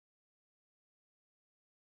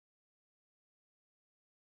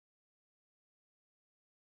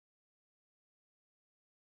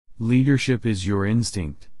Leadership is your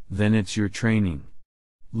instinct, then it's your training.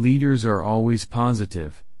 Leaders are always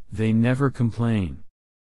positive, they never complain.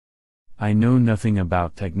 I know nothing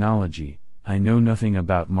about technology, I know nothing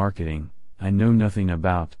about marketing, I know nothing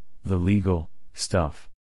about the legal stuff.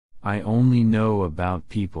 I only know about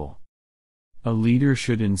people. A leader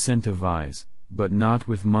should incentivize, but not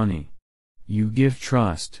with money. You give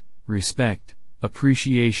trust, respect,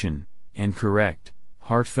 appreciation, and correct,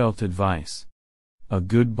 heartfelt advice. A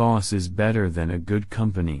good boss is better than a good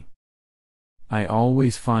company. I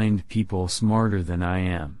always find people smarter than I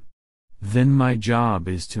am. Then my job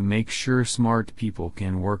is to make sure smart people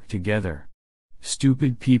can work together.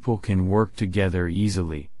 Stupid people can work together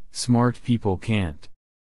easily, smart people can't.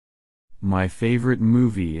 My favorite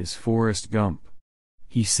movie is Forrest Gump.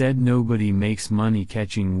 He said nobody makes money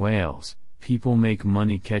catching whales, people make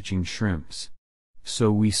money catching shrimps.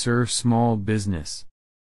 So we serve small business.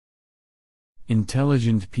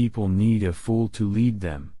 Intelligent people need a fool to lead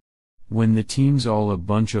them. When the team's all a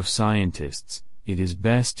bunch of scientists, it is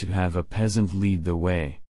best to have a peasant lead the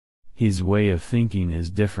way. His way of thinking is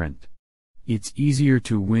different. It's easier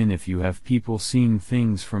to win if you have people seeing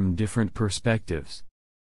things from different perspectives.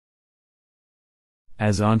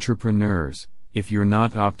 As entrepreneurs, if you're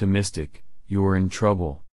not optimistic, you're in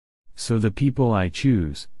trouble. So the people I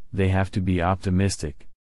choose, they have to be optimistic.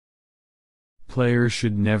 Players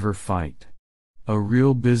should never fight. A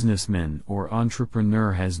real businessman or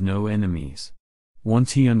entrepreneur has no enemies.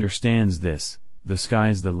 Once he understands this, the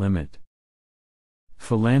sky's the limit.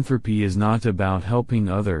 Philanthropy is not about helping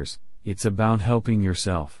others, it's about helping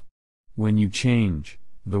yourself. When you change,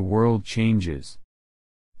 the world changes.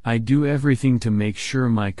 I do everything to make sure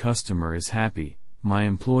my customer is happy, my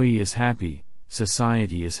employee is happy,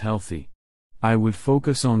 society is healthy. I would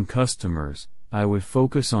focus on customers, I would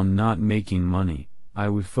focus on not making money, I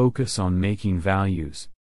would focus on making values.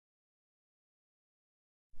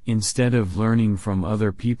 Instead of learning from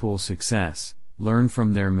other people's success, learn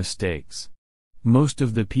from their mistakes. Most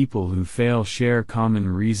of the people who fail share common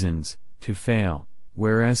reasons to fail,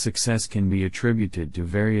 whereas success can be attributed to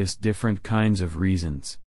various different kinds of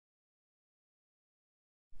reasons.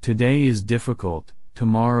 Today is difficult,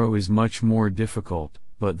 tomorrow is much more difficult,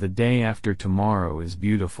 but the day after tomorrow is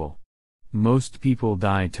beautiful. Most people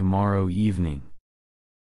die tomorrow evening.